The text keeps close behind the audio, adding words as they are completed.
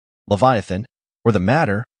Leviathan, or the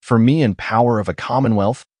matter, Forme and Power of a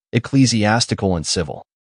Commonwealth, Ecclesiastical and Civil.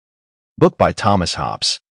 Book by Thomas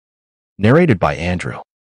Hobbes. Narrated by Andrew.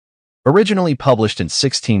 Originally published in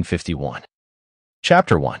 1651.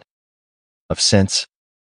 Chapter 1. Of Sense.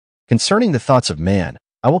 Concerning the thoughts of man,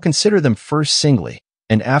 I will consider them first singly,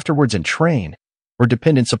 and afterwards in train, or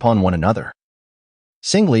dependence upon one another.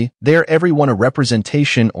 Singly, they are every one a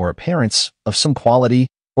representation or appearance of some quality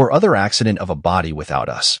or other accident of a body without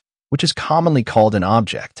us, which is commonly called an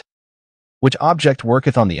object. Which object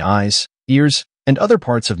worketh on the eyes, ears, and other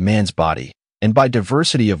parts of man's body, and by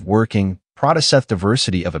diversity of working, produceth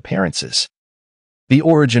diversity of appearances. The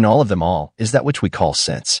origin all of them all is that which we call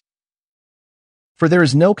sense. For there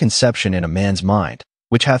is no conception in a man's mind,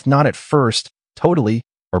 which hath not at first, totally,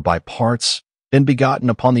 or by parts, been begotten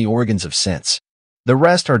upon the organs of sense. The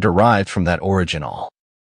rest are derived from that origin all.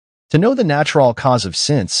 To know the natural cause of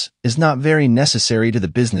sense is not very necessary to the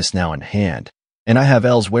business now in hand, and I have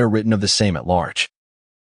elsewhere written of the same at large.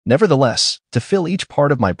 Nevertheless, to fill each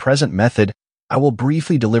part of my present method, I will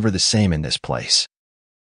briefly deliver the same in this place.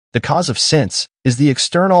 The cause of sense is the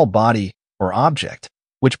external body or object,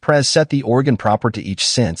 which set the organ proper to each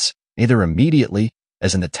sense, either immediately,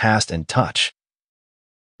 as in the taste and touch,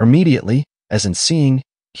 or mediately, as in seeing,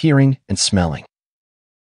 hearing, and smelling.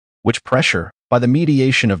 Which pressure, by the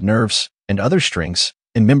mediation of nerves and other strings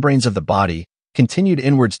and membranes of the body, continued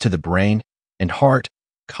inwards to the brain and heart,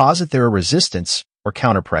 causeth there a resistance or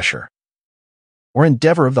counter-pressure, or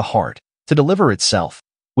endeavor of the heart to deliver itself,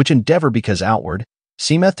 which endeavor because outward,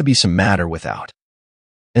 seemeth to be some matter without.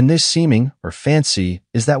 And this seeming or fancy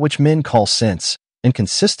is that which men call sense, and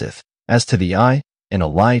consisteth, as to the eye, in a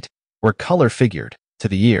light or color figured, to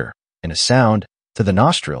the ear, in a sound, to the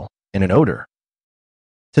nostril, in an odor,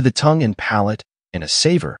 to the tongue and palate, in a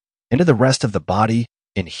savor, and to the rest of the body,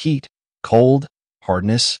 in heat, cold,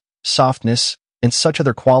 hardness, softness, and such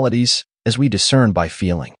other qualities as we discern by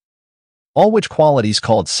feeling. All which qualities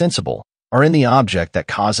called sensible are in the object that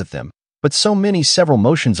causeth them, but so many several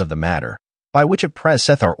motions of the matter, by which it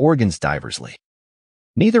presseth our organs diversely.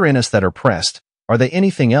 Neither in us that are pressed are they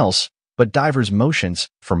anything else but divers motions,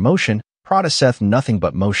 for motion produceth nothing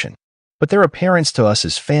but motion, but their appearance to us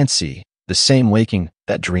is fancy, the same waking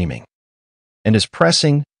that dreaming. And as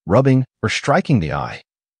pressing, rubbing, or striking the eye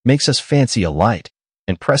makes us fancy a light,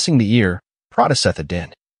 and pressing the ear produceth a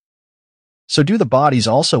din. So do the bodies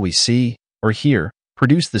also we see, or hear,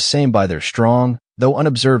 produce the same by their strong, though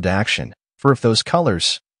unobserved action, for if those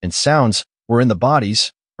colors and sounds were in the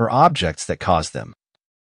bodies, or objects that caused them,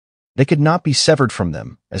 they could not be severed from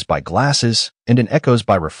them, as by glasses, and in echoes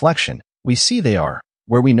by reflection, we see they are,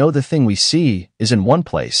 where we know the thing we see is in one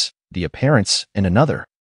place, the appearance in another.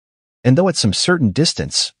 And though at some certain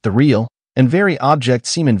distance, the real and very object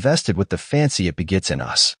seem invested with the fancy it begets in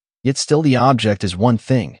us, yet still the object is one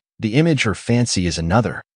thing, the image or fancy is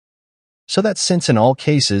another. So that sense in all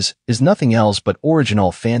cases is nothing else but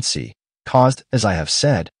original fancy, caused, as I have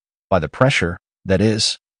said, by the pressure, that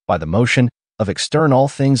is, by the motion of external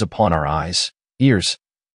things upon our eyes, ears,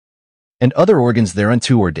 and other organs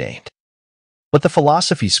thereunto ordained. But the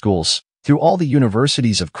philosophy schools, through all the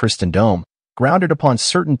universities of Christendom, grounded upon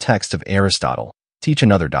certain texts of Aristotle, teach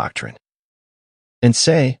another doctrine, and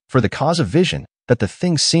say, for the cause of vision, that the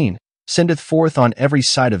thing seen sendeth forth on every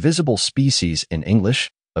side a visible species, in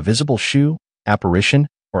English, a visible shew, apparition,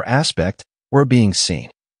 or aspect, or a being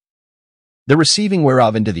seen. The receiving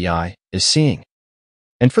whereof into the eye is seeing.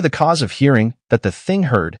 And for the cause of hearing, that the thing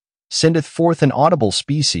heard sendeth forth an audible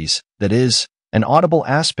species, that is, an audible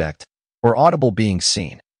aspect, or audible being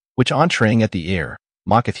seen, which entreing at the ear,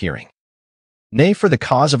 mocketh hearing. Nay, for the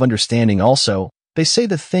cause of understanding also, they say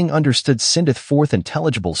the thing understood sendeth forth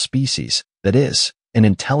intelligible species, that is, an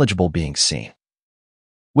intelligible being seen,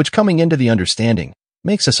 which coming into the understanding,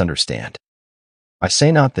 makes us understand. I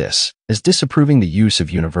say not this, as disapproving the use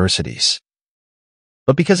of universities,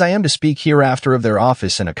 but because I am to speak hereafter of their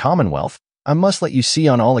office in a commonwealth, I must let you see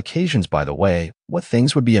on all occasions, by the way, what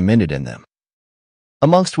things would be amended in them,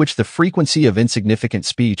 amongst which the frequency of insignificant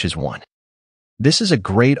speech is one. This is a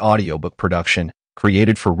great audiobook production,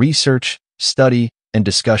 created for research, study, and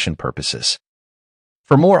discussion purposes.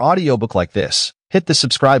 For more audiobook like this, hit the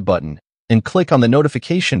subscribe button and click on the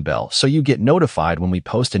notification bell so you get notified when we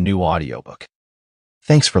post a new audiobook.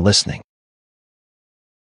 Thanks for listening.